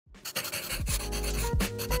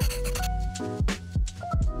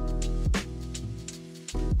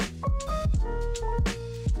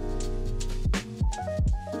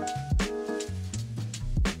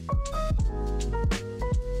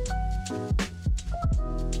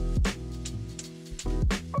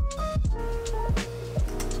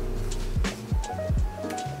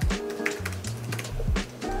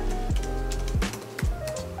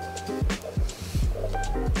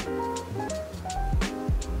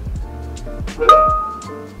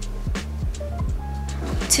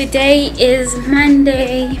Today is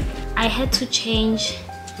Monday. I had to change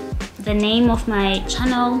the name of my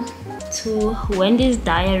channel to Wendy's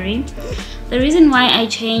Diary. The reason why I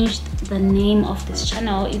changed the name of this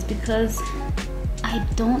channel is because I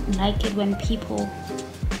don't like it when people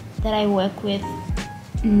that I work with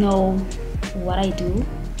know what I do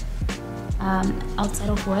outside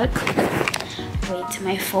of work. Wait,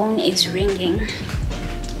 my phone is ringing.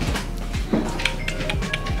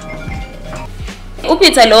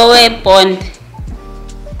 Upita lowe bond.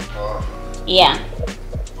 Yeah.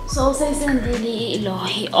 So say really low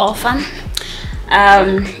offer.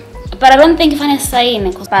 But I don't think if I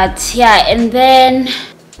sign. But yeah, and then.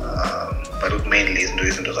 But it mainly is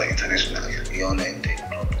doing those international. You're not in the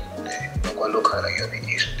local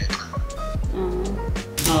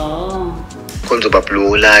Oh. Called the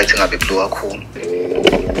blue light and a blue cool.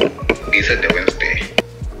 He said the Wednesday.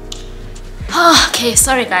 Okay,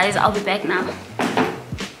 sorry guys, I'll be back now.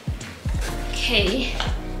 Okay,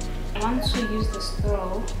 I want to use this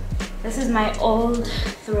throw. This is my old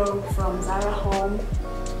throw from Zara Home.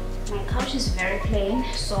 My couch is very plain,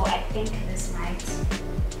 so I think this might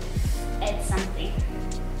add something.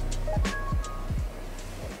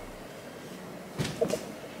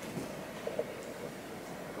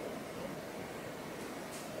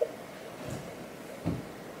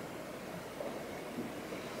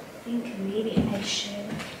 I think maybe I should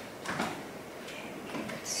hang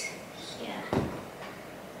it here.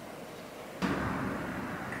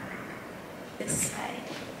 This side.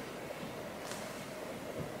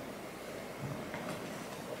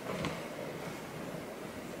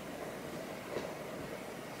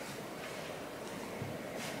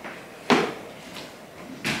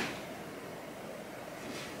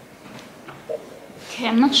 Okay,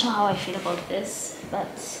 I'm not sure how I feel about this, but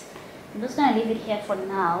I'm just gonna leave it here for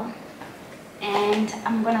now, and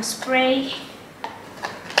I'm gonna spray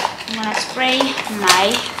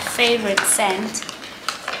my favorite scent,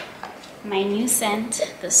 my new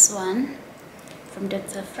scent, this one from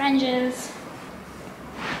Dr. Franges.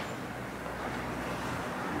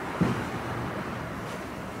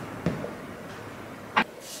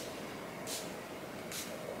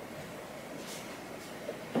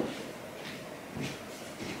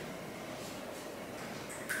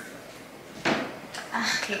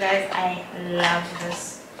 Okay guys, I love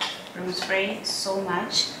this room spray so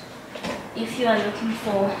much. If you are looking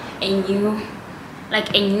for a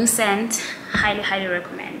new scent, highly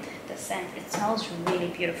recommend the scent. It smells really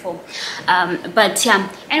beautiful. But yeah,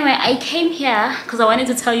 anyway, I came here because I wanted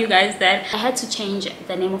to tell you guys that I had to change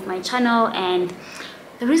the name of my channel, and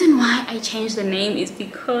the reason why I changed the name is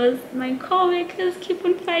because my co-workers keep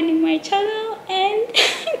on finding my channel, and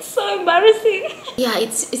it's so embarrassing. Yeah,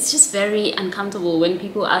 it's just very uncomfortable when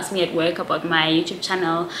people ask me at work about my YouTube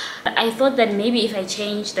channel. I thought that maybe if I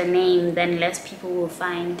change the name, then less people will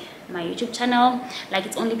find my YouTube channel. Like,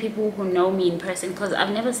 it's only people who know me in person, because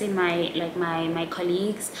I've never seen my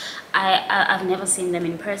colleagues. I've never seen them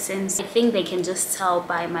in person. So I think they can just tell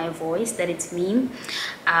by my voice that it's me.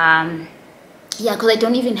 Yeah, because I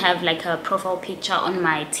don't even have like a profile picture on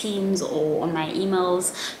my Teams or on my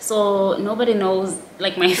emails, so nobody knows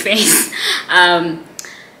like my face.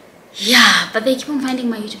 Yeah, but they keep on finding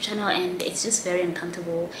my YouTube channel, and it's just very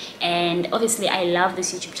uncomfortable. And obviously I love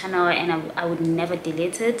this YouTube channel, and I would never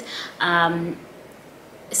delete it.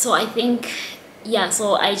 So I think, yeah,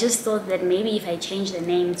 so I just thought that maybe if I change the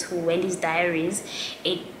name to Wendy's Diaries,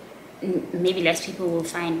 maybe less people will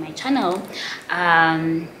find my channel.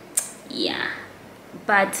 Yeah,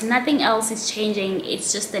 but nothing else is changing.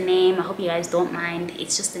 It's just the name. I hope you guys don't mind.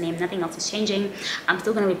 It's just the name, nothing else is changing. I'm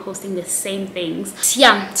still gonna be posting the same things. So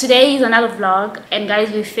yeah, today is another vlog, and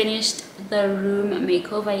guys, we finished the room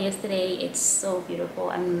makeover yesterday. It's so beautiful.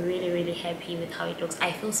 I'm really happy with how it looks.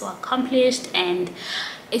 I feel so accomplished, and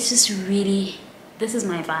it's just really, this is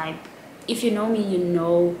my vibe. If you know me, you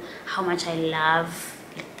know how much I love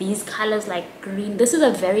these colors, like green. This is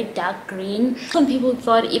a very dark green. Some people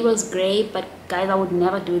thought it was gray, but guys, I would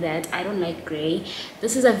never do that. I don't like gray.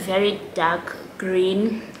 This is a very dark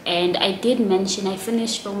green, and I did mention, I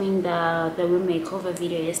finished filming the room makeover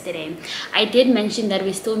video yesterday. I did mention that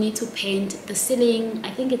we still need to paint the ceiling.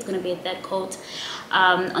 I think it's gonna be a third coat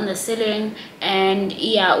on the ceiling, and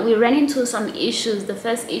yeah, we ran into some issues. The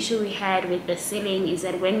first issue we had with the ceiling is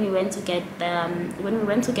that when we went to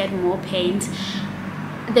get more paint,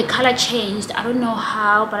 the color changed. I don't know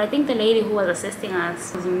how, but I think the lady who was assisting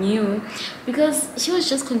us knew, because she was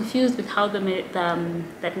just confused with how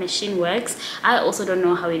that machine works. I also don't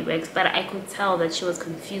know how it works, but I could tell that she was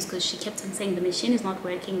confused because she kept on saying the machine is not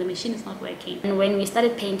working, the machine is not working. And when we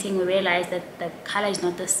started painting, we realized that the color is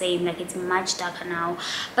not the same, like it's much darker now.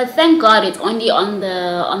 But thank God it's only on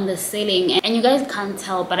the ceiling, and you guys can't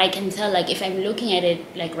tell, but I can tell, like if I'm looking at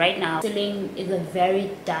it like right now, the ceiling is a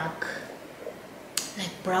very dark, like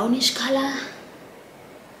brownish color.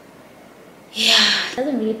 Yeah, it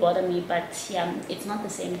doesn't really bother me, but yeah, it's not the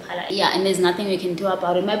same color. Yeah, and there's nothing we can do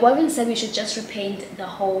about it. My boyfriend said we should just repaint the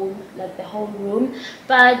whole room,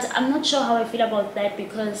 but I'm not sure how I feel about that,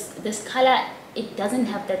 because this color, it doesn't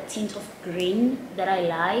have that tint of green that I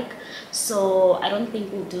like, so I don't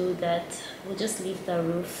think we'll do that. We'll just leave the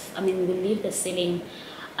roof, we'll leave the ceiling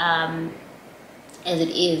as it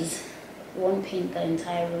is. We won't paint the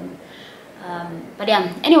entire room. But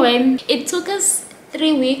yeah, anyway, it took us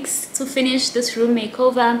 3 weeks to finish this room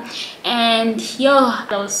makeover, and yo,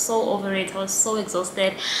 I was so over it. I was so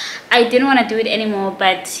exhausted. I didn't want to do it anymore,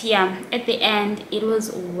 but yeah, at the end it was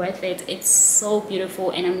worth it. It's so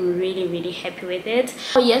beautiful, and I'm really happy with it.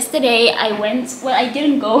 Yesterday I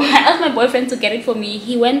didn't go. I asked my boyfriend to get it for me.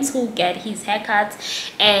 He went to get his haircut,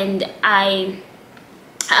 and I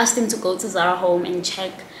asked him to go to Zara Home and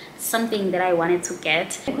check something that I wanted to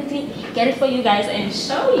get. I'll quickly get it for you guys and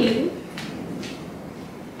show you.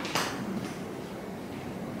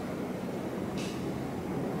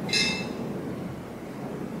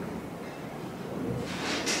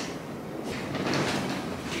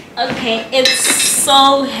 Okay, it's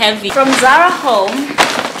so heavy. From Zara Home.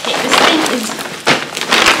 Okay, this thing is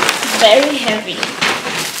very heavy.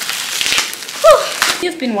 Whew.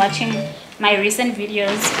 You've been watching my recent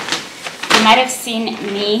videos, you might have seen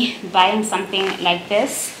me buying something like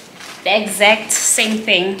this, the exact same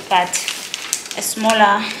thing, but a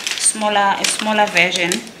smaller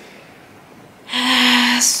version.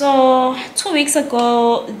 So 2 weeks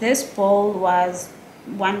ago this bowl was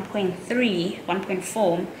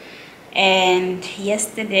 1.4, and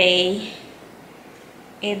yesterday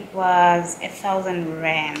it was 1,000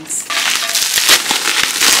 rands.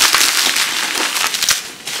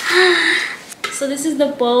 So this is the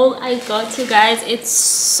bowl I got, you guys. It's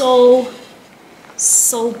so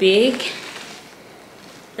big.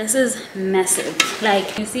 This is massive.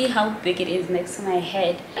 Like, you see how big it is next to my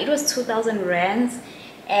head. It was 2,000 rands,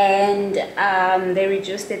 and they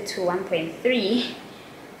reduced it to 1.3,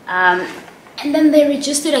 and then they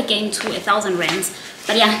reduced it again to 1,000 rands.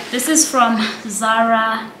 But yeah, this is from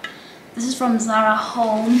Zara. This is from Zara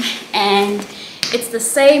Home, and it's the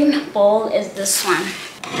same bowl as this one.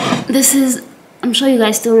 This is, I'm sure you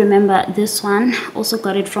guys still remember this one. Also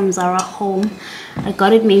got it from Zara Home. I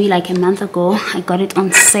got it maybe like a month ago. I got it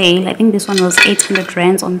on sale. I think this one was 800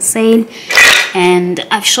 rands on sale, and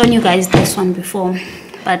I've shown you guys this one before.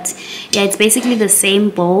 But yeah, it's basically the same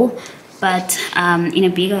bowl, but in a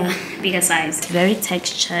bigger size. Very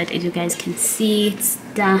textured, as you guys can see. It's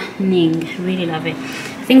stunning. Really love it.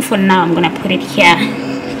 I think for now I'm gonna put it here.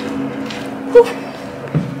 Whew.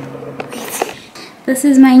 This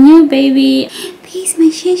is my new baby. This is my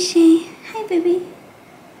Sheshe. Hi, baby.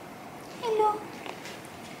 Hello.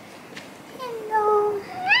 Hello.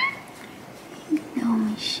 Hello,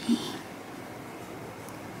 my Sheshe.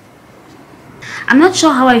 I'm not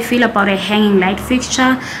sure how I feel about a hanging light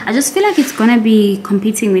fixture. I just feel like it's gonna be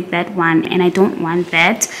competing with that one, and I don't want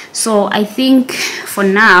that. So I think for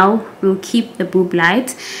now we'll keep the boob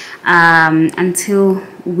light until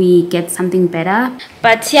we get something better.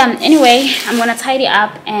 But yeah, anyway, I'm gonna tidy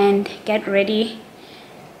up and get ready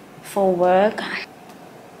for work.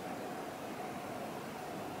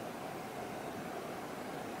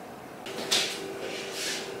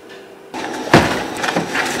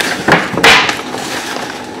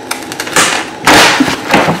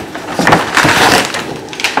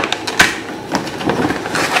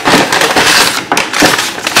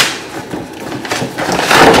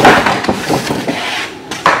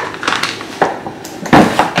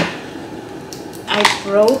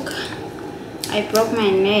 I broke my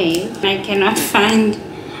nail. I cannot find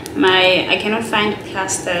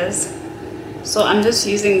plasters, so I'm just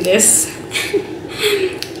using this.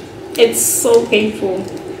 It's so painful.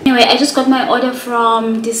 Anyway, I just got my order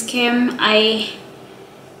from Discam. I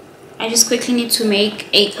just quickly need to make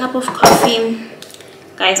a cup of coffee.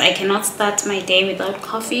 Guys, I cannot start my day without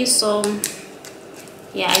coffee, so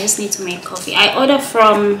yeah, I just need to make coffee. I ordered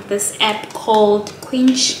from this app called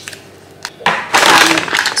Quench.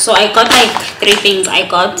 So I got like 3 things. I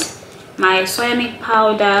got my soya milk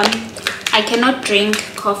powder. I cannot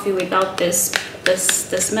drink coffee without this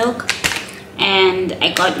this milk, and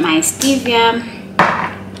I got my stevia,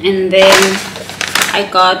 and then I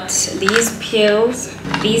got these pills.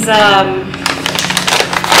 These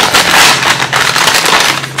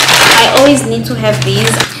I always need to have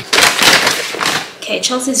these. Okay,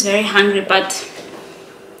 Chelsea is very hungry, but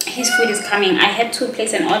his food is coming. I had to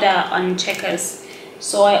place an order on Checkers,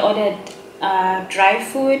 so I ordered dry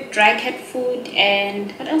cat food,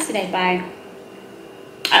 and what else did I buy?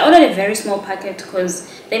 I ordered a very small packet because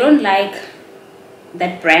they don't like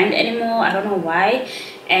that brand anymore. I don't know why,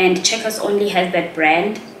 and Checkers only has that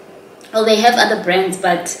brand. Well, they have other brands,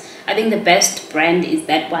 but I think the best brand is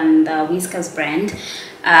that one, the Whiskas brand.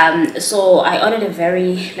 So I ordered a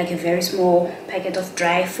very small packet of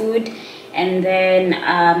dry food, and then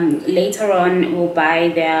later on we'll buy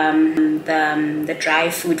the dry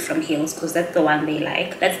food from Hills, because that's the one they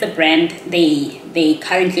like. That's the brand they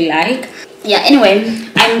currently like. Yeah, anyway,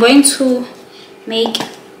 I'm going to make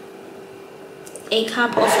a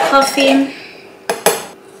cup of coffee.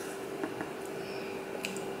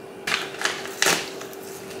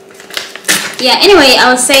 Yeah, anyway,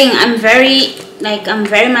 I was saying I'm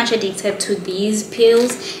very much addicted to these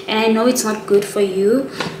pills, and I know it's not good for you,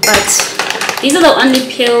 but these are the only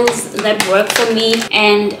pills that work for me.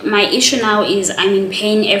 And my issue now is I'm in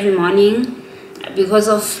pain every morning because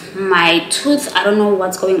of my tooth. I don't know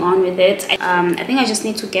what's going on with it. I think I just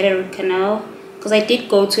need to get a root canal, because I did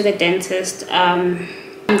go to the dentist. I'm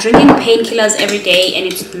drinking painkillers every day, and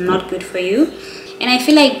it's not good for you. And I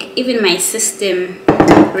feel like even my system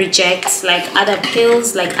rejects like other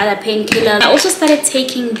pills, like other painkillers. I also started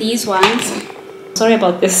taking these ones. Sorry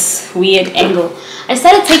about this weird angle. I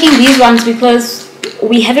started taking these ones because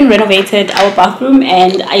we haven't renovated our bathroom,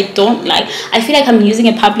 and I feel like I'm using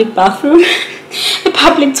a public bathroom, a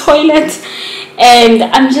public toilet, and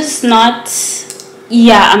I'm just not,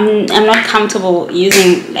 yeah, I'm not comfortable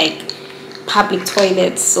using like public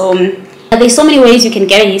toilets. So there's so many ways you can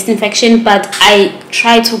get a yeast infection, but I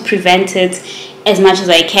try to prevent it as much as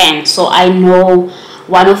I can. So I know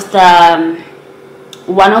one of the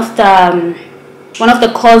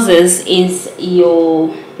causes is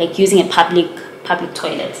your like using a public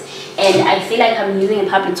toilet, and I feel like I'm using a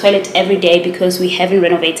public toilet every day because we haven't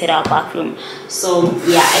renovated our bathroom. So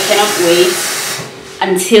yeah, I cannot wait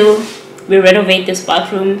until we renovate this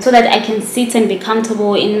bathroom so that I can sit and be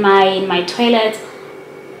comfortable in my toilet.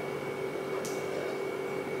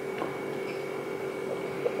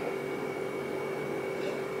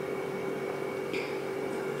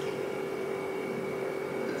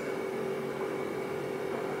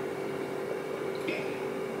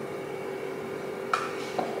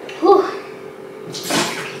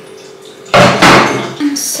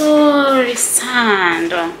 I'm sorry,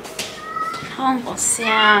 Sandro. I'm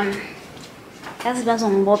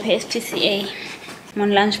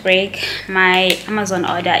on lunch break. My Amazon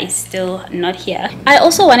order is still not here. I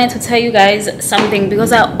also wanted to tell you guys something,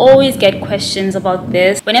 because I always get questions about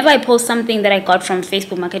this. Whenever I post something that I got from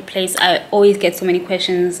Facebook Marketplace, I always get so many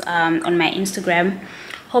questions on my Instagram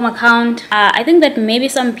home account. I think that maybe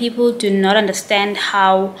some people do not understand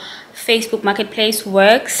how Facebook Marketplace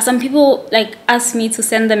works. Some people like ask me to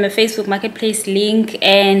send them a Facebook Marketplace link,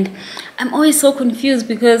 and I'm always so confused,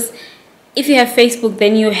 because if you have Facebook,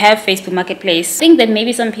 then you have Facebook Marketplace. I think that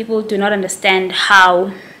maybe some people do not understand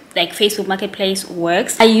how like Facebook Marketplace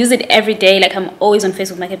works. I use it every day, like I'm always on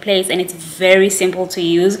Facebook Marketplace, and it's very simple to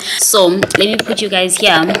use. So let me put you guys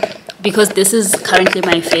here, because this is currently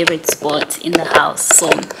my favorite spot in the house. So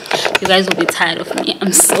you guys will be tired of me.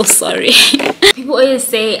 I'm so sorry. People always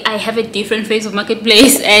say I have a different Facebook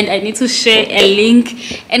Marketplace and I need to share a link.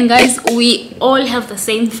 And guys, we all have the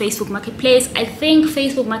same Facebook Marketplace. I think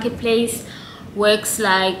Facebook Marketplace works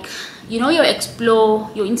like, you know, your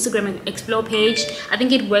Instagram explore page. I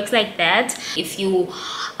think it works like that. If you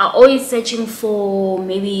are always searching for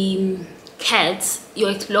maybe cats, your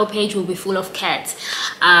explore page will be full of cats.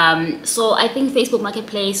 So I think Facebook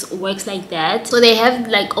Marketplace works like that. So they have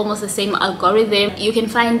like almost the same algorithm. You can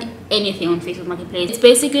find anything on Facebook Marketplace. It's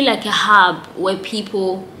basically like a hub where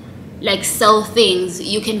people like sell things.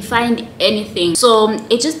 You can find anything. So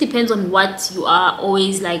it just depends on what you are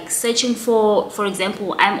always like searching for. For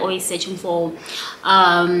example, I'm always searching for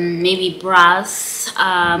maybe brass.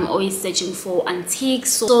 I'm always searching for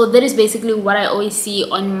antiques. So that is basically what I always see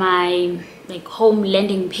on my like home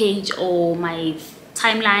landing page or my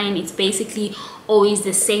timeline. It's basically always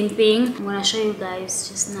the same thing. I'm gonna show you guys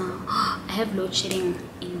just now. I have load shedding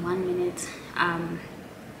in 1 minute.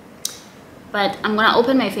 But I'm gonna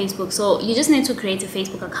open my Facebook. So you just need to create a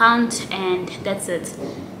Facebook account and that's it.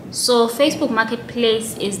 So Facebook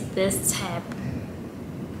Marketplace is this tab.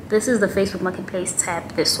 This is the Facebook Marketplace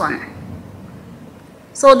tab, this one.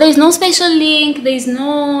 So there's no special link, there's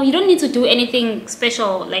no, you don't need to do anything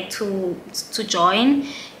special like to join.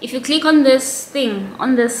 If you click on this thing,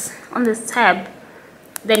 on this tab,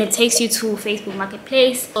 then it takes you to Facebook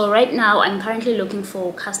Marketplace. So right now I'm currently looking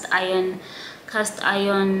for cast iron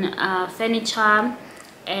furniture,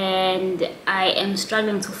 and I am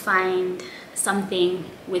struggling to find something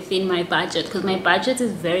within my budget because my budget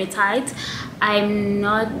is very tight. I'm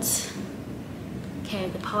not okay,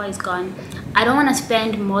 the power is gone. I don't want to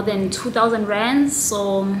spend more than 2,000 rands,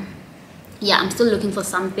 so yeah, I'm still looking for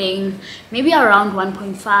something maybe around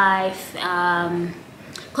 1.5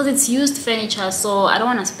 because it's used furniture, so I don't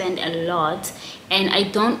want to spend a lot, and I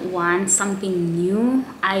don't want something new,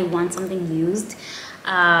 I want something used.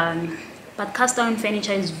 But cast iron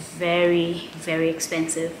furniture is very, very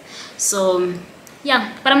expensive. So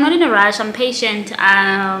yeah, but I'm not in a rush, I'm patient.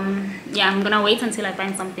 Yeah, I'm gonna wait until I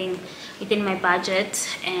find something within my budget,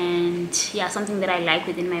 and yeah, something that I like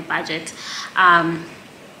within my budget.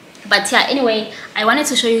 But yeah, anyway, I wanted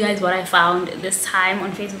to show you guys what I found this time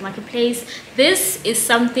on Facebook Marketplace. This is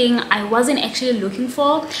something I wasn't actually looking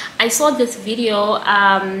for. I saw this video,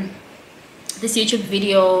 this YouTube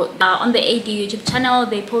video on the AD YouTube channel.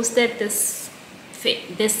 They posted this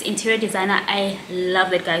interior designer. I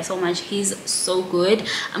love that guy so much, he's so good.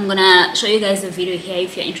 I'm gonna show you guys the video here.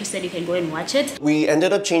 If you're interested, you can go and watch it. We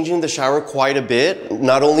ended up changing the shower quite a bit.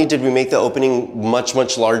 Not only did we make the opening much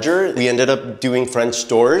larger, we ended up doing French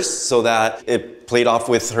doors so that it played off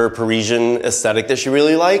with her Parisian aesthetic that she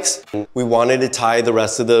really likes. We wanted to tie the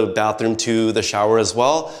rest of the bathroom to the shower as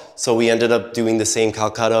well, so we ended up doing the same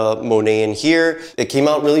Calcutta Monet in here. It came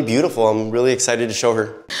out really beautiful. I'm really excited to show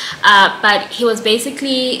her. But he was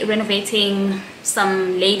basically renovating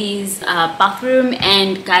some ladies' bathroom,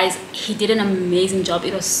 and guys, he did an amazing job.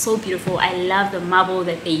 It was so beautiful. I love the marble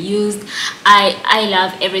that they used. I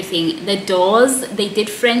love everything. The doors, they did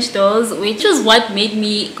French doors, which was what made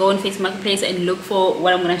me go on Facebook Marketplace and look for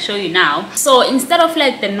what I'm gonna show you now. So instead of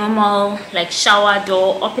like the normal like shower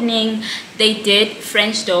door opening, they did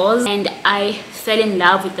French doors, and I fell in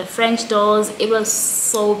love with the French doors. It was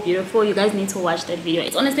so beautiful. You guys need to watch that video.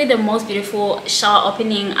 It's honestly the most beautiful shower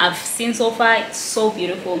opening I've seen so far. It's so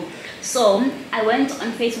beautiful. So I went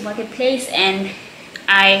on Facebook Marketplace and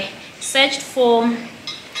I searched for,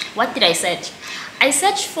 what did I search? I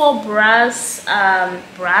searched for brass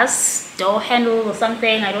door handles or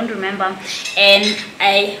something, I don't remember, and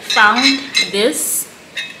I found this.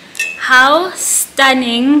 How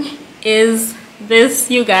stunning is this,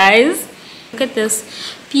 you guys? Look at this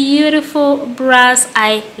beautiful brass.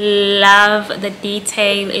 I love the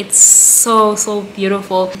detail. It's so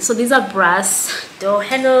beautiful. So these are brass door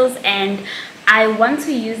handles, and I want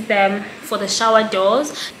to use them for the shower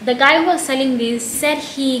doors. The guy who was selling these said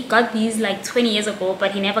he got these like 20 years ago,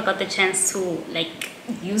 but he never got the chance to like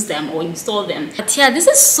use them or install them. But yeah, this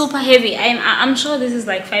is super heavy. I'm sure this is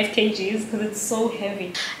like 5 kgs because it's so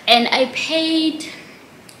heavy. And I paid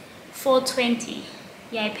 $420.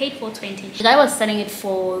 Yeah, I paid $420. The guy was selling it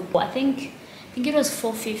for, I think it was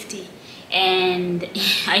 $450, and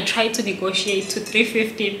I tried to negotiate to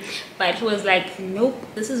 $350, but he was like, nope,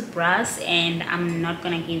 this is brass and I'm not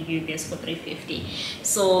gonna give you this for $350.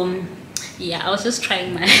 So yeah, I was just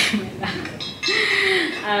trying my luck.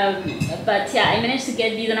 But yeah, I managed to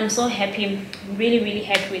get these and I'm so happy. I'm really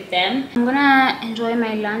happy with them. I'm gonna enjoy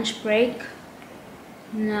my lunch break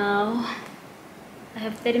now. I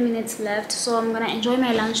have 30 minutes left, so I'm gonna enjoy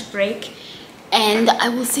my lunch break and I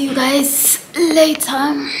will see you guys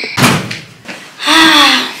later.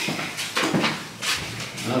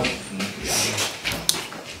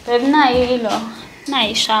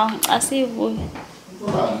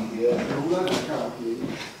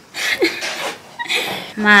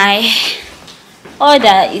 My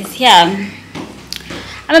order is here.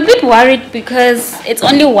 I'm a bit worried because it's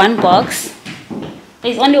only one box.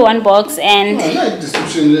 There's only one box and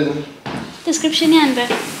description and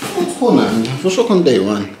for sure on day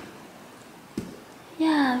one.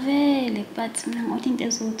 Yeah, very, but I think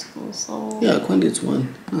there's two, so yeah, it's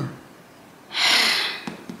one.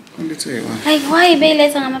 Like why be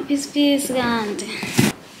later I'm a piece and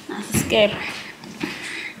I'm scared.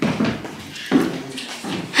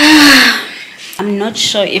 I'm not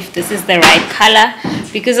sure if this is the right color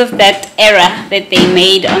because of that error that they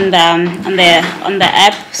made on the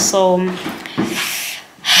app, so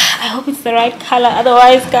I hope it's the right color,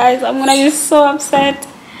 otherwise guys I'm gonna be so upset.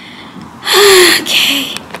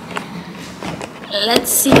 Okay,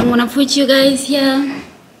 let's see. I'm gonna put you guys here.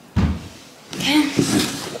 Okay,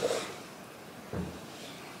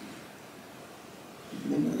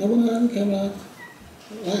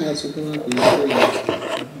 Yo,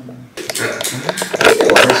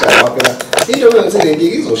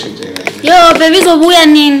 baby, zobuya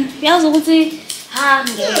nini? Uyazi ukuthi ha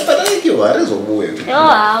ngeke. But I think you are as a boy. Yo,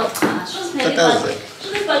 hawu cha. Shuthi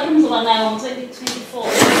ibhathroom ngizoba nayo ngo-2024.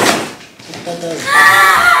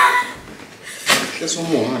 That's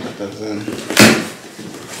one more, 100,000.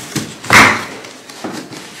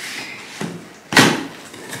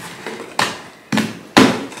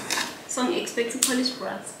 So I'm expecting polish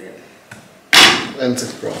brass bill.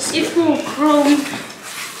 Antique brass. If no chrome.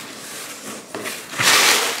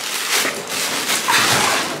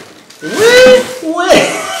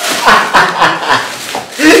 Wait.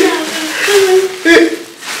 Oh, man.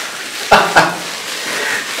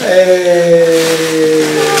 Hey,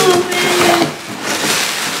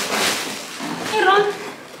 Ron.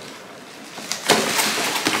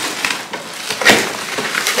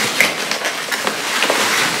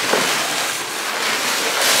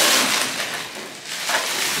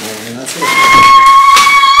 That's it.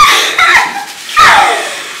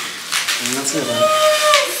 That's it.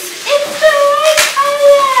 It's the right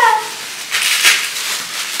color.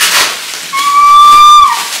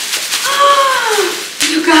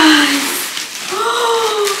 You guys.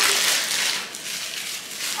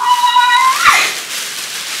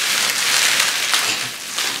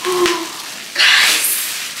 Guys.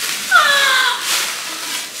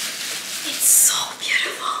 It's so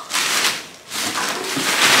beautiful.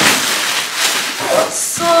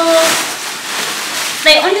 So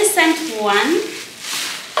they only sent one.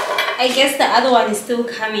 I guess the other one is still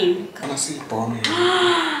coming. Can I see Bonnie?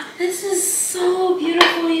 This is so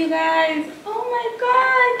beautiful, you guys. Oh my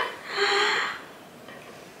god.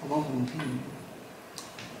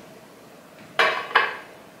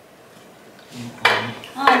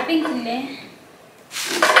 Oh, I think maybe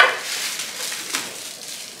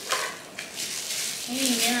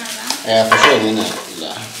Yeah, for sure, you know.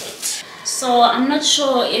 So I'm not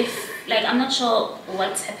sure I'm not sure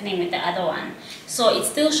what's happening with the other one. So it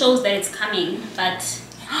still shows that it's coming, but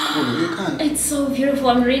it's so beautiful.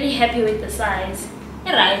 I'm really happy with the size.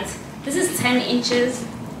 You're right. This is 10 inches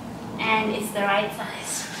and it's the right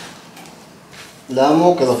size. Oh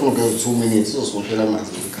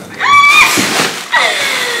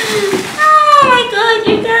my god,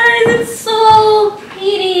 you guys, it's so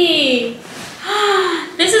pretty.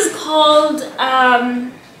 This is called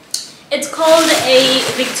it's called a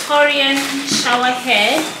Victorian shower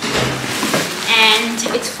head, and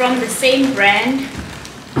it's from the same brand.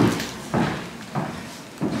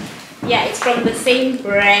 Yeah, it's from the same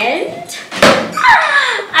brand.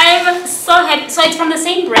 I'm so happy. So it's from the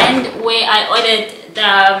same brand where I ordered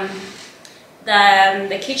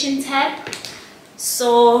the kitchen tap.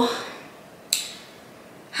 So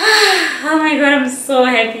oh my god, I'm so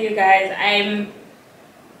happy, you guys. I'm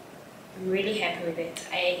really happy with it.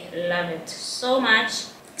 I love it so much.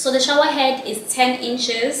 So the shower head is 10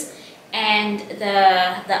 inches and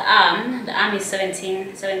the arm is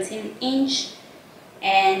 17 inch,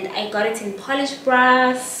 and I got it in polished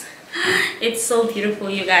brass. It's so beautiful,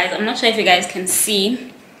 you guys. I'm not sure if you guys can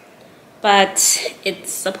see, but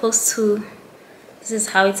it's supposed to, this is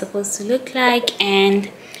how it's supposed to look like.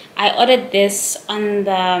 And I ordered this on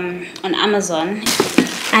Amazon.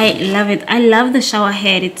 I love it. I love the shower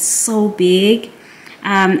head. It's so big.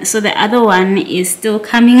 So the other one is still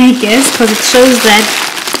coming, I guess, because it shows that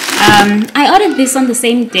I ordered this on the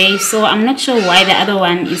same day, so I'm not sure why the other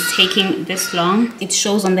one is taking this long. It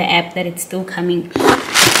shows on the app that it's still coming.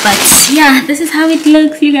 But yeah, this is how it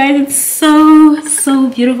looks, you guys. It's so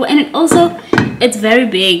beautiful, and it's very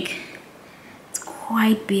big. It's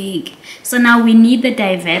quite big. So now we need the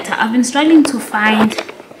diverter. I've been struggling to find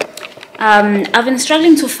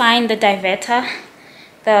the diverter,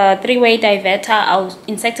 the three-way diverter. I'll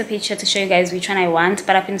insert a picture to show you guys which one I want,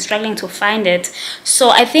 but I've been struggling to find it. So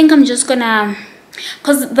I think I'm just gonna,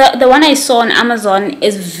 because the one I saw on Amazon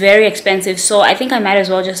is very expensive, so I think I might as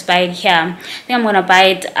well just buy it here. I think I'm gonna buy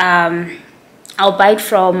it, I'll buy it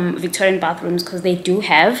from Victorian bathrooms because they do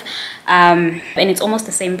have, and it's almost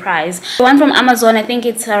the same price. The one from Amazon, I think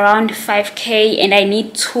it's around 5k, and I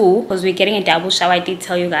need two because we're getting a double shower. I did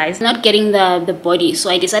tell you guys. I'm not getting the body, so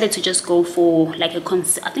I decided to just go for like a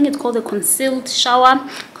I think it's called a concealed shower,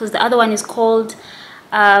 because the other one is called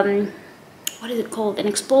what is it called, an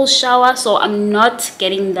exposed shower. So I'm not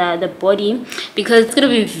getting the body because it's gonna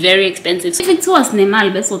be very expensive. If it was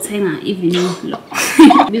nemal best even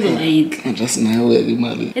just now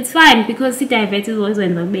it's fine because the diverter is always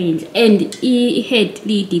in the range, and it had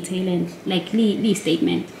the detail and like the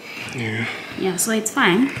statement. Yeah, so it's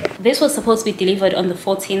fine. This was supposed to be delivered on the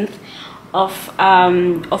 14th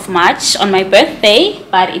of March on my birthday,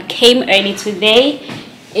 but it came early. Today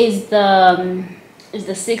is the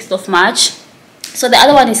 6th of March. So the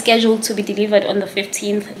other one is scheduled to be delivered on the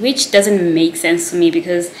 15th, which doesn't make sense to me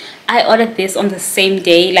because I ordered this on the same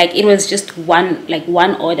day. Like it was just one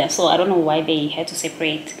order, so I don't know why they had to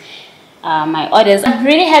separate my orders. I'm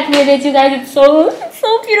really happy with it, you guys. It's so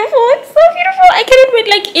beautiful. It's so beautiful. I cannot wait.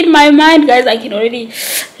 Like in my mind, guys, I can already,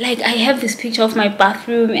 like, I have this picture of my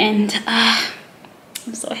bathroom, and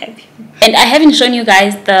I'm so happy. And I haven't shown you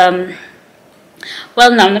guys the,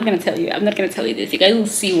 well, no, I'm not gonna tell you. I'm not gonna tell you this. You guys will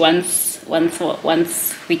see once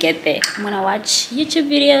we get there. I'm gonna watch YouTube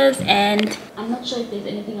videos, and I'm not sure if there's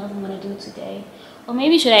anything else I'm gonna do today, or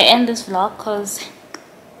maybe should I end this vlog because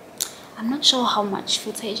I'm not sure how much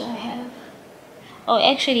footage I have. Oh,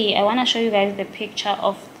 actually, I want to show you guys the picture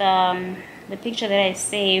of the picture that I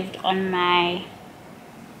saved on my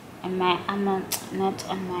Pinterest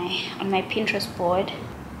board.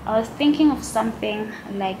 I was thinking of something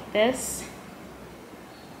like this,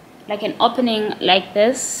 like an opening like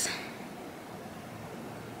this.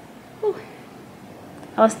 Whew.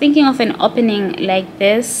 I was thinking of an opening like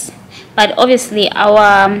this, but obviously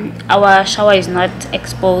our shower is not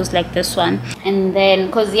exposed like this one. And then,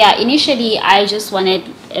 because yeah, initially I just wanted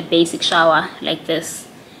a basic shower like this,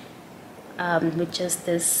 with just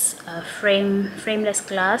this frameless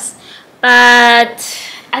glass, but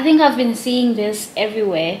I think I've been seeing this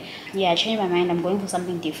everywhere. Yeah, I changed my mind. I'm going for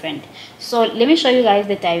something different. So let me show you guys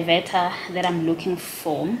the diverter that I'm looking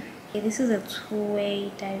for. Okay, this is a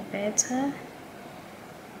two-way diverter.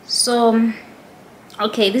 So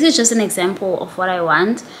okay, this is just an example of what I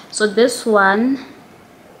want. So this one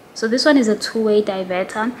is a two-way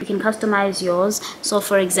diverter. You can customize yours. So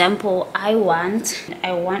for example, I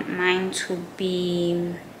want mine to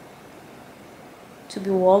be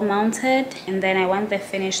wall mounted, and then I want the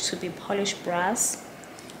finish to be polished brass,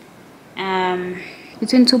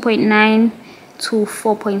 between 2.9 to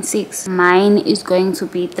 4.6. Mine is going to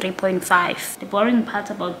be 3.5. The boring part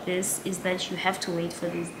about this is that you have to wait for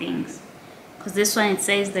these things, because this one, it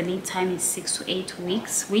says the lead time is 6 to 8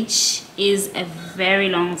 weeks, which is a very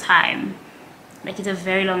long time. Like, it's a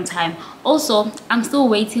very long time. Also, I'm still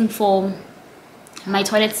waiting for my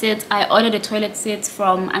toilet seat. I ordered a toilet seat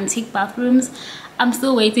from Antique Bathrooms. I'm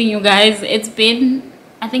still waiting, you guys. I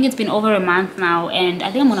think it's been over a month now, and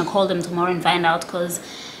I think I'm gonna call them tomorrow and find out, because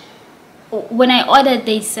when I ordered,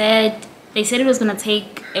 they said it was gonna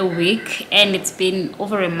take a week, and it's been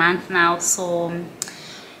over a month now. So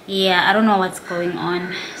yeah, I don't know what's going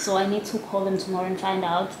on, so I need to call them tomorrow and find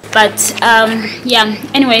out. But yeah,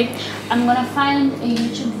 anyway, I'm gonna find a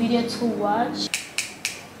YouTube video to watch.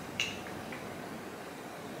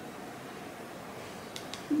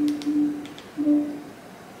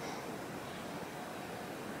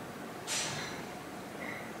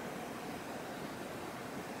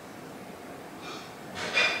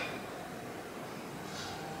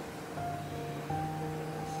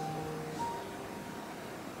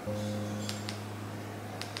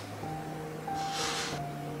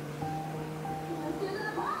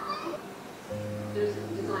 There's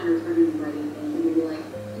designers for doing writing, and you're gonna be like,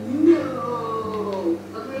 no,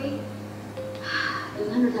 okay?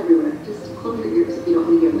 Designers everywhere. Just close your ears if you don't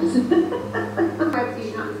want to hear this. Subscribe so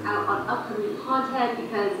you don't miss out on upcoming content,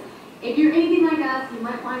 because if you're anything like us, you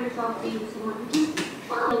might find yourself being someone who just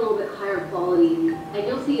wants a little bit higher quality, and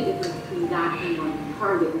you'll see a difference between that and like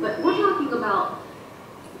Target. But we're talking about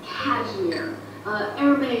cashmere,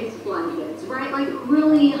 Hermes blankets, right? Like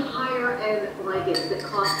really higher end blankets that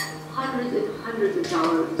cost hundreds and hundreds of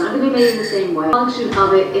dollars. It's not going to be made in the same way. The function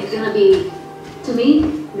of it is going to be, to me,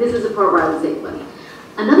 this is a part where I would save money.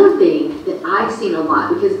 Another thing that I've seen a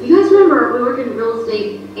lot, because if you guys remember, we work in real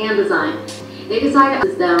estate and design. They decided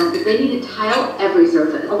to them that they need to tile every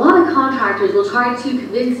surface. A lot of contractors will try to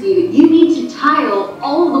convince you that you need to tile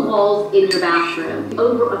all of the walls in your bathroom.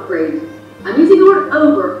 Over upgrade. I'm using the word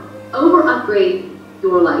over upgrade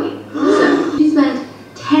your lighting. So she spent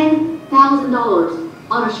 $10,000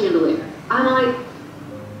 on a chandelier. I'm like,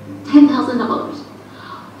 $10,000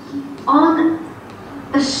 on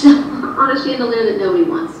a chandelier that nobody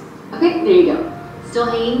wants. Okay, there you go. Still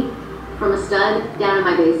hanging from a stud down in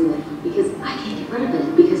my basement because I can't get rid of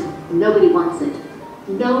it because nobody wants it.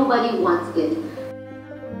 Nobody wants it.